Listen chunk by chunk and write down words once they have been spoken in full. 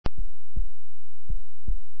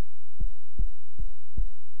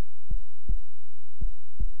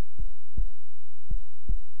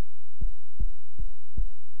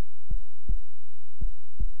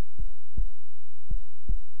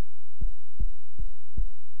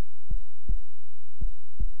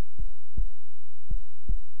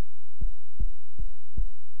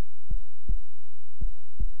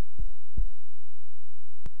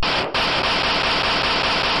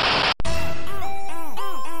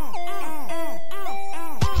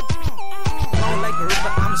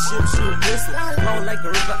shoot missile. Flow like a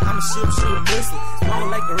river, I'm a ship, shoot missile. Flow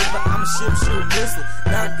like a river, I'm a ship, shoot missile.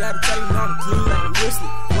 Now I gotta tell you, now I'm clean like a whistle.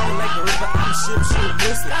 Flow like a river, I'm a ship, shoot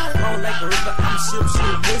missile. Flow like a river, I'm a ship,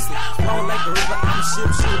 shoot missile. Flow like a river, I'm a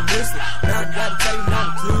ship, shoot missile. Now I gotta tell you, now I'm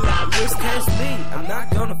clean like a whistle. Catch me, I'm not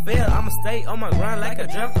gonna fail. I'ma stay on my grind like I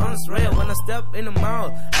jumped on this rail. When I step in the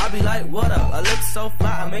mall, I'll be like, what up? I look so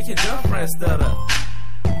fly, I make your girlfriend stutter.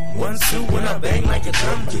 1, 2 when I bang like a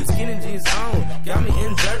drum beat. Skinny jeans on, got me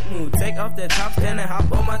in jerk mood. Take off that top stand and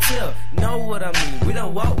hop on my tail. Know what I mean, we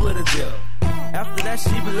don't walk with a deal. After that, she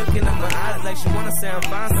be looking in my eyes like she wanna say I'm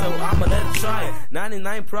fine, so I'ma let her try it.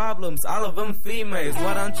 99 problems, all of them females.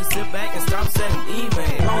 Why don't you sit back and stop sending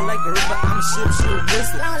emails? Flow like a river, I'm a ship, shoot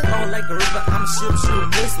missile. Flow like a river, I'm a ship, shoot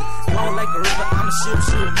missile. Flow like a river, I'm a ship,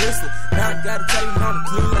 shoot missile. Now I gotta tell you, now I'm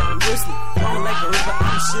clean like a whistle. Flow like a river,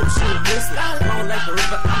 I'm a ship, shoot missile. Flow like a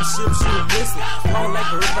river, I'm a ship, shoot missile. Flow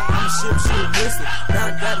like a river, I'm a ship, shoot missile. Now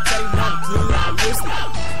I gotta tell you, now I'm clean like a whistle.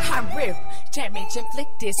 I rip, damage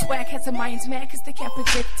inflicted. Swag has the minds mad cause they can't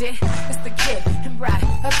predict it. It's the kid and ride,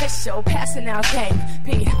 official, passing out game.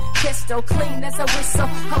 P, pistol, clean as a whistle.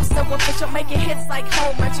 Host so official, making hits like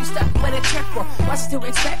home runs. You stuck with a triple. What's to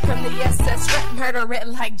expect from the SS rep? Murder it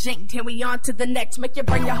like Jink. Then we on to the next. Make you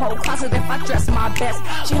bring your whole closet if I dress my best.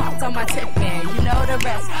 She hopped on my tip man, you know the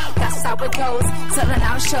rest. That's how it goes, selling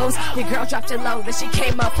out shows. Your girl dropped it low, then she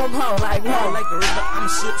came up from low like whoa. Flow like a river, I'm a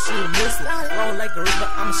ship, shoot missile. Flow like a river,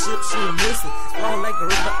 I'm a ship, shoot missile. Flow like a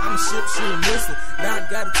river, I'm a ship, shoot missile. Now I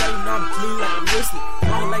gotta tell you, now I'm clean like a whistle.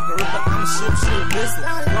 Flow like a river, I'm a ship, shoot missile.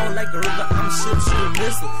 Flow like a river, I'm a ship, shoot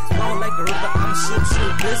missile. Flow like a river, I'm a ship,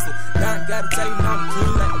 shoot missile. Now I gotta tell you, now I'm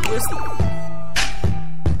clean like a whistle.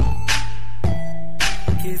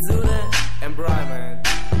 Kizuna and Brian, man,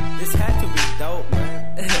 this had to be dope, man.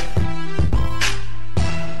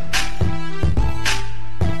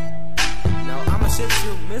 Now I'm a ship,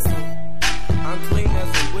 shoot missile. I'm clean as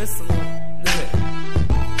a whistle.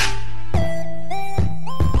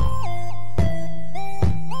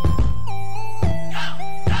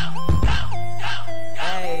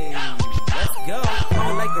 Hey, let's go. Flow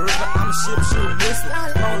like a river, I'm a ship, shoot missile.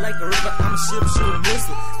 Flow like a river, I'm a ship, shoot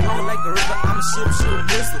missile. Flow like a river, I'm a ship, shoot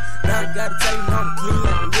missile. Now I gotta tell you, now I'm clean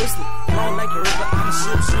like a whistle. Flow like a river, I'm a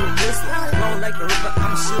ship, shoot missile. Flow like a river,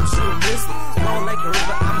 I'm a ship, shoot missile. Flow like a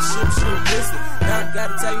river, I'm a ship, shoot missile. Now I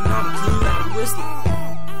gotta tell you, now I'm clean like a whistle.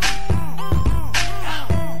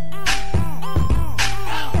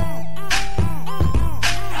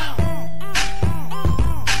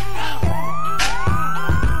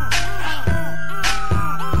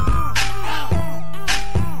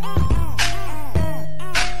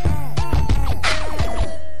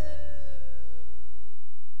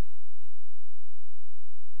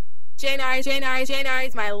 Janari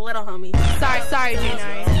is my little homie. Sorry,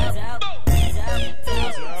 Janari.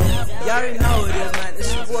 Y'all already know who it is, man.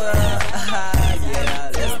 It's your boy.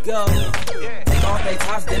 Yeah, let's go. Take off they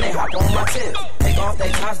tops, then they hop on my tip. Take off they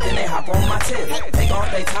tops, then they hop on my tip. Take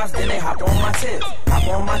off they tops, then they hop on my tip. Hop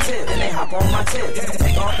on my tip, then they hop on my tip.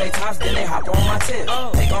 Take off they tops, then they hop on my tip.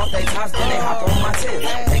 Take off they tops, then they hop on my tip.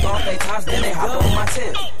 Take off they tops, then they hop on my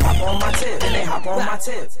tip. Hop on my tip, then they hop on my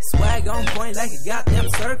tip. Swag on point like a goddamn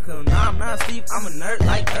circle. Nah, I'm not Steve, I'm a nerd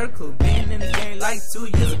like Urkel. Been in the game like 2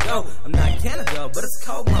 years ago. I'm not Canada, but it's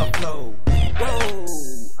cold my flow. Whoa,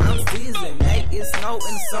 I'm seasoned. Make it snow in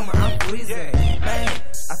the summer, I'm freezing. Man,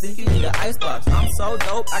 I think you need an icebox. I'm so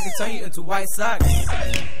dope, I can turn you into white socks.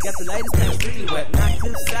 Got the latest man strictly wet, not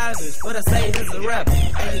too savage, but I say it's a rap.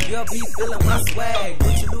 And your girl be feeling my swag.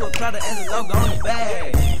 Gucci, Louis, Prada, and the logo on the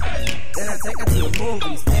bag. Then I take her to the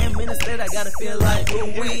movies. 10 minutes later, I gotta feel like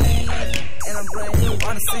ooh-wee. And I'm brand new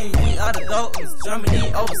on the scene. We are the Daltons,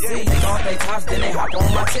 Germany, overseas. Take off they tops, then they hop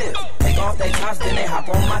on my tip. Take off they tops, then they hop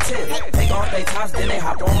on my tip. Take off they tops, then they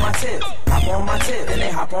hop on my tip. Hop on my tip, then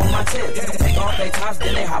they hop on my tip. Take off they tops,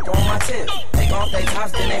 then they hop on my tip. Take off they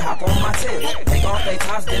tops, then they hop on my tip. Take off they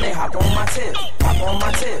tops, then they hop on my tip. Hop on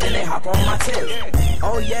my tip, then they hop on my tip.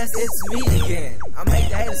 Oh yes, it's me again. I make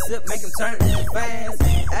the haters sip, make them turn into fans.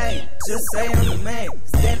 Hey, just say I'm the man.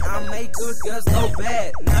 Then I make good girls go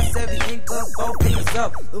bad. Now 7 ink up, 4 fingers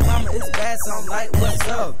up. Lil' mama is bad, so I'm like, what's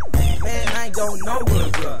up? Man, I ain't going nowhere,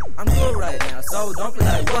 bruh. I'm good right now, so don't be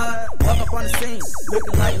like, what? Walk up on the scene,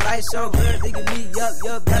 looking like light show. Girl, digging me, yup,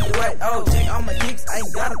 got the right. Oh, check all my kicks, I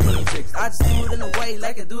ain't gotta put them chicks. I just do it in a way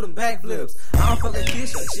like I do them backflips. I don't fuck with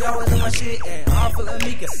Keisha, she always on my shit. And I don't fuck with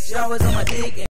Mika, she always on my dick.